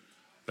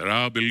that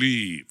I'll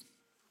believe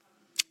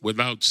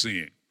without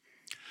seeing.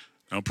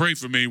 Now pray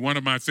for me. One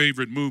of my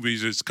favorite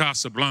movies is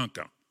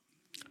Casablanca.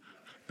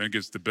 I think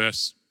it's the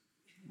best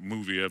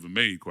movie ever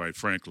made, quite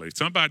frankly.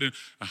 Somebody,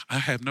 I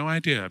have no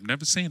idea. I've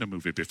never seen a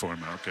movie before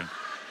now, okay?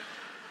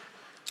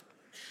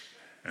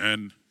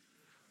 And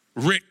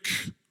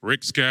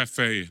Rick's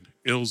Cafe, and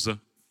Ilsa.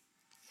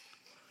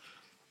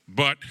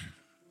 But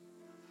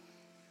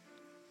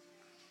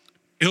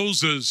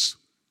Ilsa's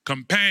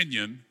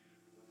companion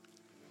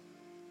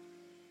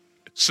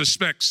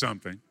suspects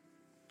something.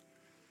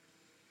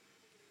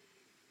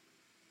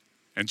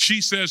 And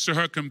she says to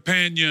her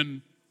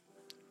companion,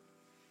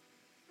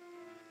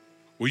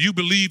 will you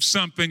believe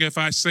something if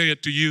I say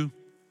it to you?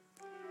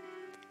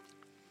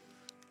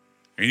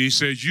 And he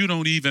says, you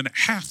don't even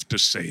have to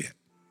say it,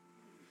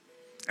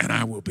 and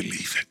I will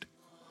believe it.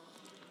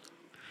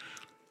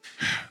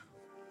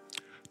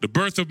 The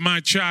birth of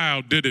my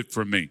child did it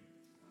for me.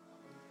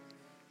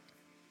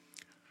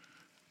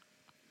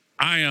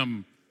 I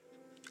am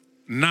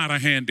not a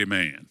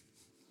handyman.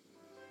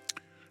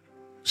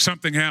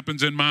 Something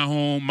happens in my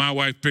home, my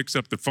wife picks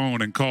up the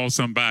phone and calls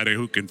somebody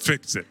who can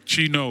fix it.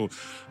 She knows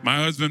my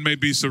husband may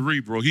be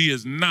cerebral. He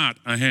is not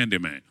a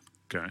handyman,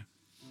 okay?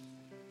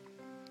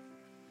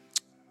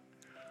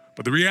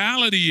 But the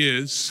reality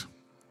is,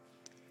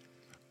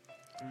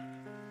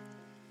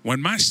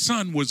 when my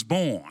son was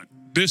born,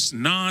 this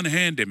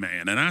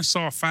non-handyman, and I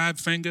saw 5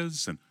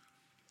 fingers and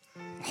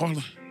all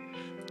the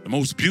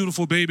most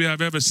beautiful baby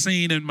I've ever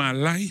seen in my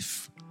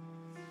life,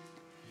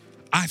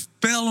 I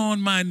fell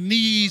on my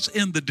knees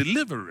in the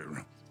delivery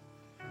room.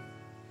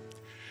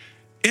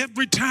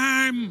 Every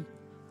time,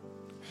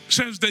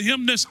 says the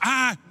hymnist,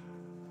 I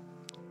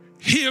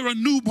hear a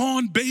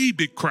newborn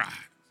baby cry,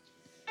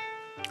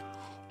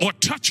 or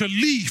touch a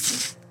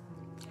leaf,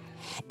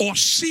 or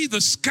see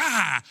the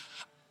sky,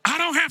 I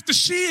don't have to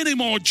see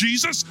anymore,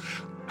 Jesus.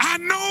 I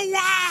know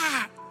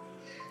why.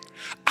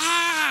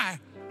 I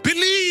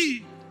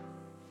believe.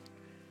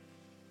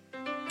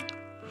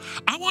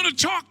 I want to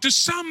talk to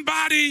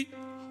somebody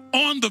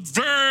on the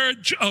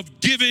verge of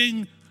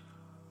giving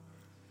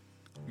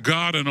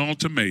God an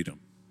ultimatum.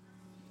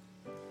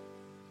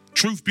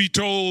 Truth be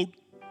told,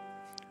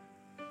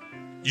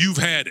 you've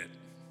had it.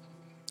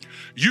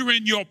 You're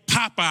in your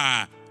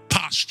Popeye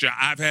posture.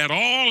 I've had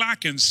all I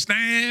can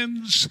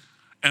stand,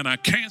 and I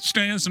can't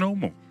stand no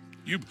more.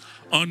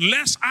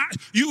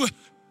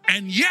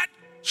 And yet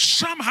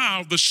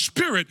somehow the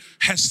Spirit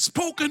has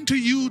spoken to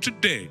you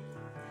today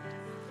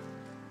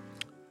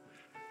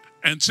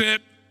and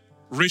said,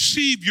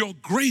 receive your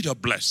greater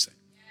blessing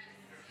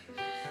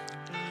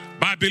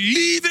by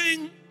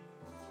believing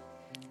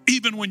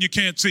even when you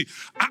can't see.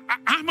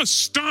 I'm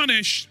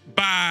astonished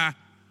by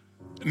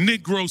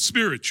Negro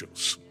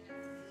spirituals.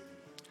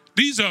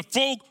 These are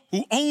folk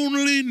who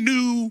only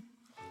knew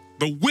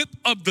the whip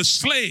of the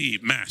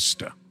slave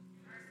master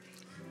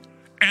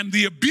and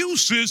the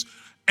abuses,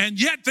 and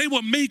yet they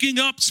were making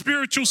up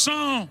spiritual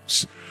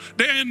songs.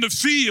 They're in the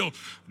field.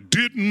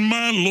 Didn't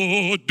my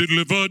Lord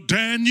deliver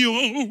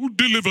Daniel,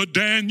 deliver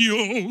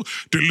Daniel,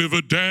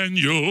 deliver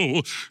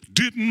Daniel?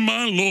 Didn't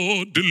my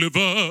Lord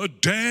deliver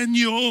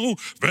Daniel?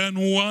 Then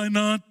why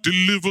not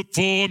deliver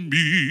for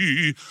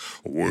me?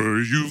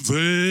 Were you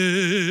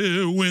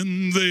there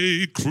when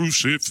they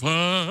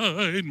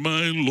crucified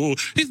my Lord?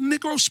 He's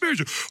Negro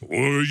spiritual.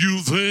 Were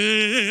you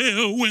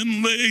there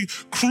when they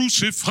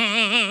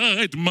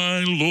crucified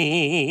my Lord?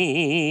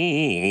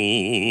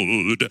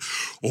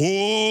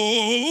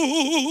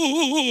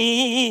 Oh,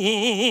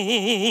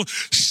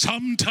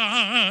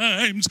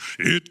 sometimes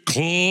it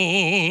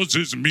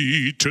causes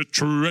me to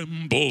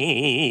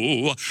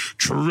tremble,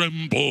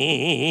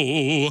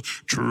 tremble,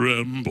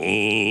 tremble.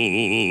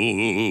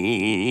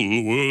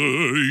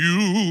 Were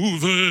you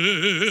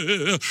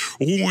there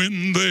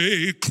when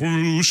they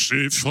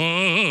crucified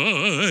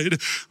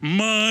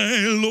my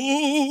Lord?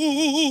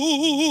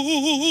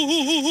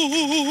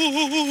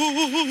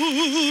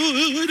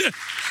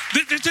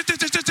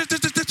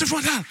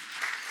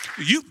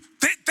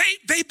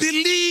 They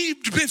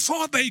believed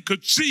before they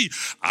could see.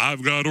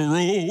 I've got a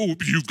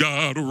robe, you've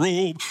got a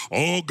robe.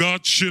 Oh,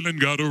 God, Shilling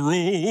got a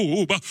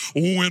robe.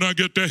 When I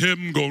get to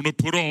heaven, gonna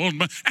put on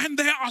my. And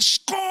there are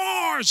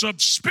scores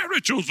of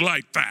spirituals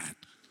like that.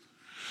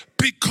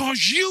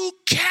 because you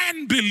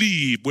can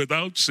believe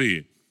without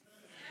seeing.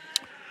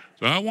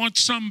 So I want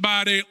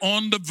somebody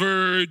on the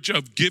verge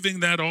of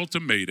giving that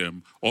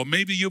ultimatum, or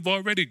maybe you've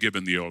already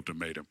given the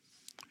ultimatum.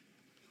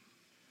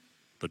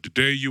 But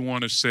today you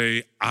want to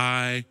say,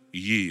 I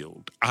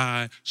yield,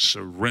 I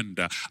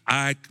surrender,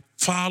 I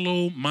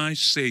follow my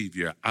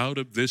Savior out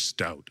of this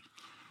doubt.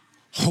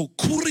 Ho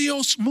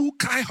kurios mu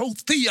kai ho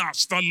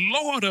theos, the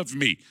Lord of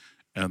me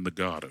and the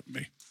God of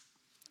me.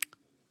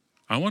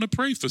 I want to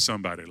pray for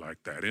somebody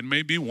like that. It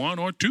may be one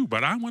or two,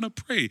 but I want to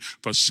pray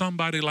for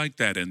somebody like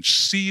that and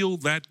seal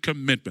that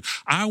commitment.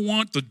 I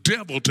want the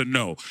devil to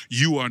know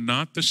you are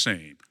not the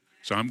same.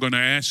 So I'm going to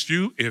ask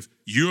you, if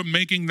you're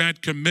making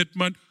that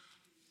commitment,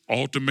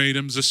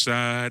 ultimatums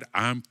aside,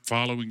 I'm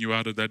following you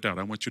out of that doubt.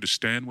 I want you to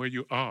stand where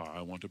you are.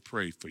 I want to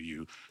pray for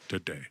you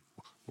today.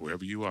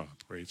 Wherever you are,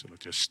 praise the Lord.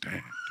 Just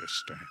stand.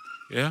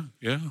 Yeah.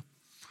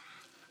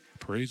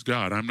 Praise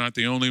God. I'm not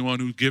the only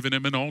one who's given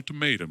him an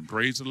ultimatum.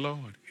 Praise the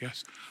Lord.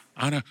 Yes.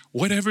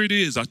 Whatever it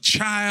is, a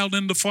child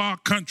in the far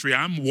country,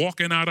 I'm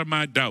walking out of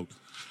my doubt.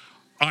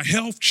 A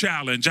health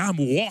challenge, I'm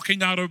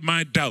walking out of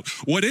my doubt.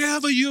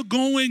 Whatever you're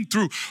going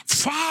through,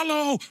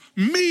 follow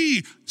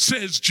me,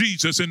 says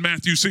Jesus in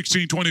Matthew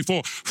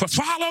 16:24.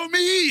 Follow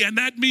me, and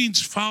that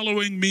means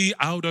following me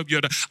out of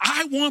your doubt.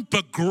 I want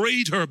the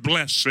greater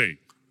blessing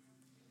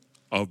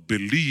of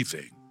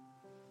believing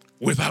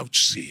without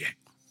seeing.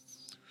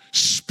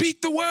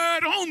 Speak the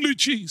word only,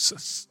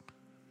 Jesus,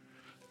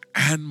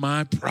 and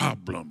my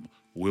problem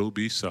will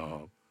be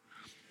solved.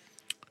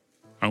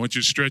 I want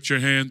you to stretch your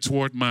hand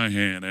toward my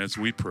hand as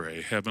we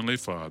pray. Heavenly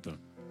Father,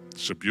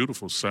 it's a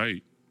beautiful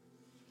sight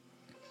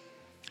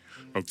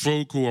of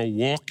folk who are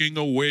walking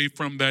away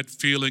from that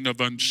feeling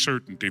of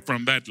uncertainty,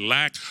 from that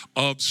lack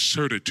of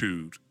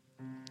certitude.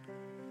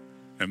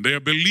 And they're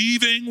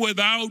believing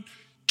without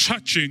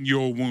touching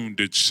your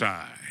wounded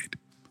side,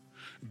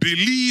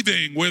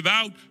 believing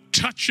without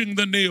touching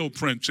the nail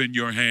prints in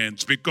your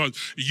hands, because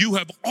you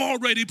have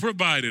already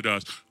provided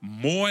us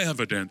more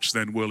evidence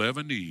than we'll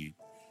ever need.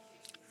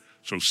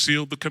 So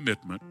seal the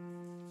commitment.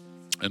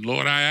 And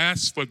Lord, I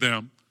ask for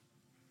them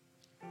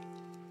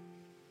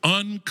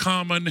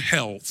uncommon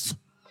health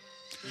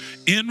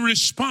in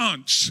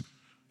response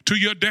to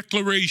your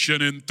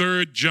declaration in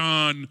 3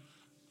 John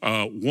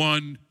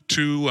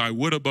 1:2. I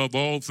would above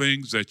all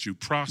things that you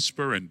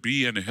prosper and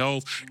be in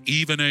health,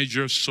 even as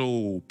your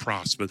soul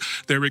prospers.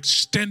 Their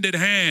extended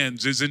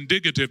hands is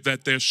indicative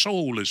that their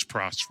soul is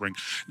prospering.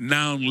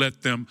 Now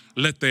let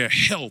their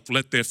health,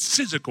 let their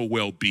physical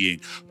well-being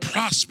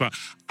prosper.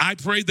 I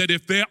pray that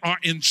if there are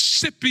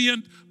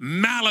incipient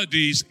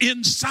maladies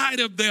inside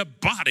of their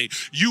body,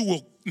 you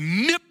will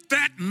nip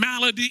that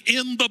malady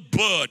in the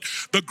bud.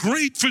 The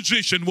great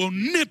physician will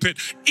nip it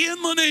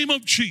in the name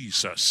of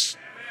Jesus.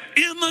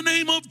 In the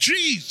name of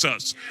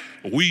Jesus,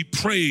 we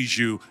praise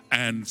you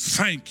and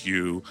thank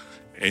you.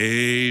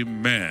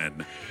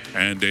 Amen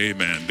and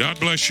amen. God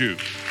bless you.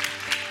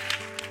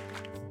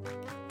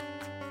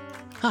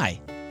 Hi,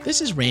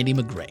 this is Randy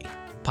McGray,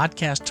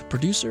 podcast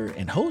producer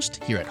and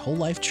host here at Whole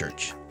Life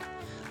Church.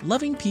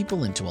 Loving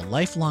people into a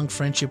lifelong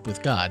friendship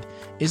with God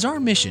is our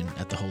mission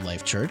at the Whole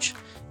Life Church,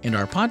 and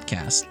our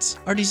podcasts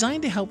are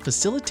designed to help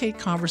facilitate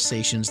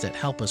conversations that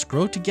help us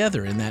grow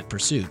together in that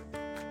pursuit.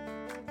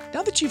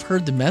 Now that you've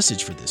heard the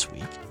message for this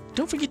week,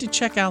 don't forget to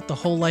check out the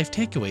Whole Life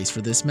takeaways for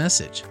this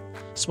message.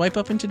 Swipe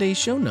up in today's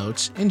show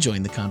notes and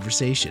join the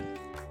conversation.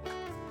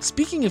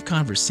 Speaking of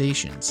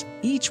conversations,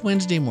 each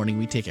Wednesday morning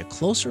we take a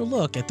closer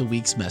look at the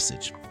week's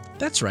message.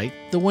 That's right,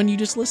 the one you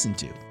just listened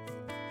to.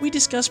 We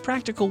discuss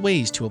practical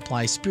ways to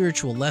apply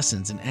spiritual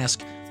lessons and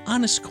ask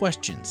honest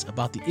questions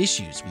about the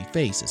issues we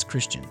face as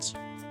Christians,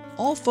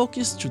 all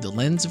focused through the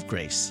lens of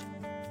grace.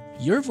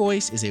 Your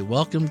voice is a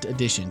welcomed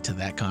addition to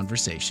that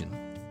conversation.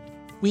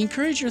 We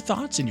encourage your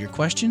thoughts and your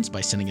questions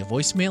by sending a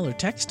voicemail or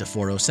text to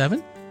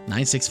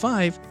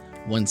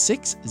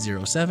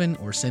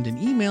 407-965-1607 or send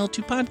an email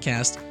to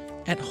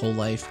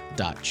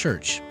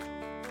podcast@wholelife.church.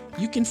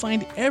 You can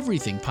find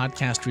everything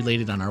podcast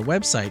related on our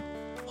website,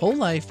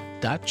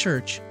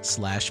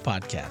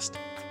 wholelife.church/podcast.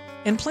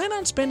 And plan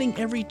on spending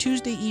every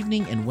Tuesday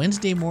evening and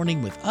Wednesday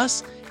morning with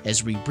us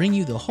as we bring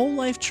you the Whole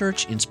Life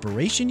Church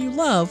inspiration you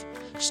love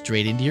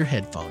straight into your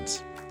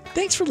headphones.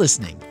 Thanks for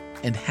listening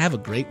and have a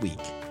great week.